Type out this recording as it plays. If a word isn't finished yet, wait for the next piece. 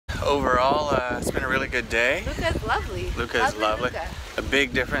overall, it's been a really good day. Lucca's lovely. Lucca is lovely. Lucca. A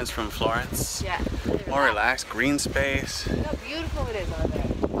big difference from Florence. Yeah. More relaxed, green space. Look how beautiful it is over there.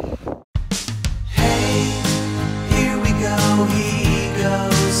 Hey, here we go, he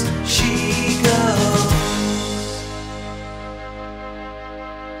goes, she goes.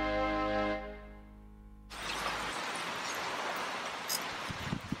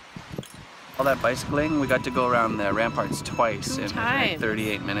 All that bicycling, we got to go around the ramparts twice in like times.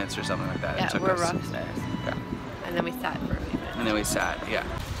 38 minutes or something like that. Yeah, it took we're us. rock stars. Yeah. And then we sat for a few minutes. And then we sat, yeah.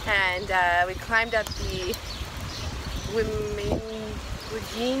 And we climbed up the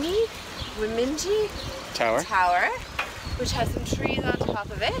Guinigi Tower, which has some trees on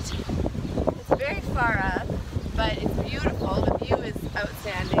top of it. It's very far up, but it's beautiful. The view is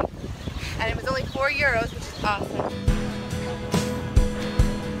outstanding. And it was only €4, which is awesome.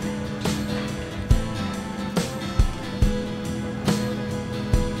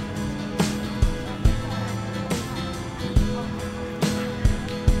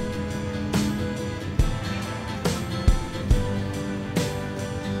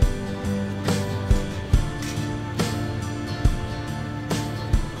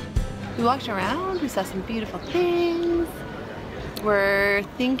 We walked around, we saw some beautiful things. We're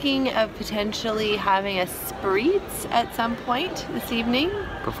thinking of potentially having a spritz at some point this evening.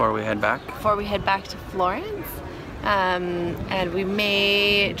 Before we head back? Before we head back to Florence. And we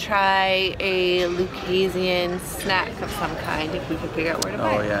may try a Lucasian snack of some kind if we can figure out where to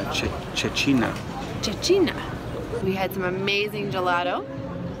buy it. Oh yeah, cecina. Cecina. We had some amazing gelato.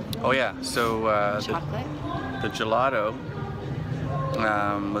 Oh yeah, so Chocolate. the gelato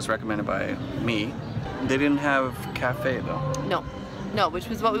was recommended by me. They didn't have cafe though. No, which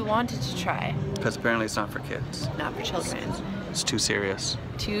was what we wanted to try. Because apparently it's not for kids. Not for children. It's too serious.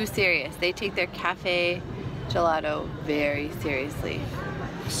 Too serious. They take their cafe gelato very seriously.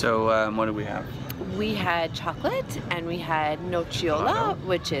 So what did we have? We had chocolate and we had nocciola,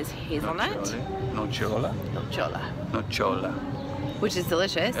 which is hazelnut. Nocciola? Nocciola. Which is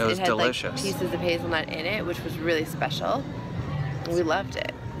delicious. It was had delicious. Like pieces of hazelnut in it, which was really special. We loved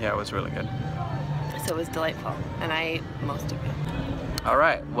it. Yeah, it was really good. So it was delightful, and I ate most of it. All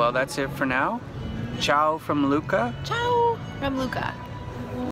right, well that's it for now. Ciao from Lucca. Ciao from Lucca.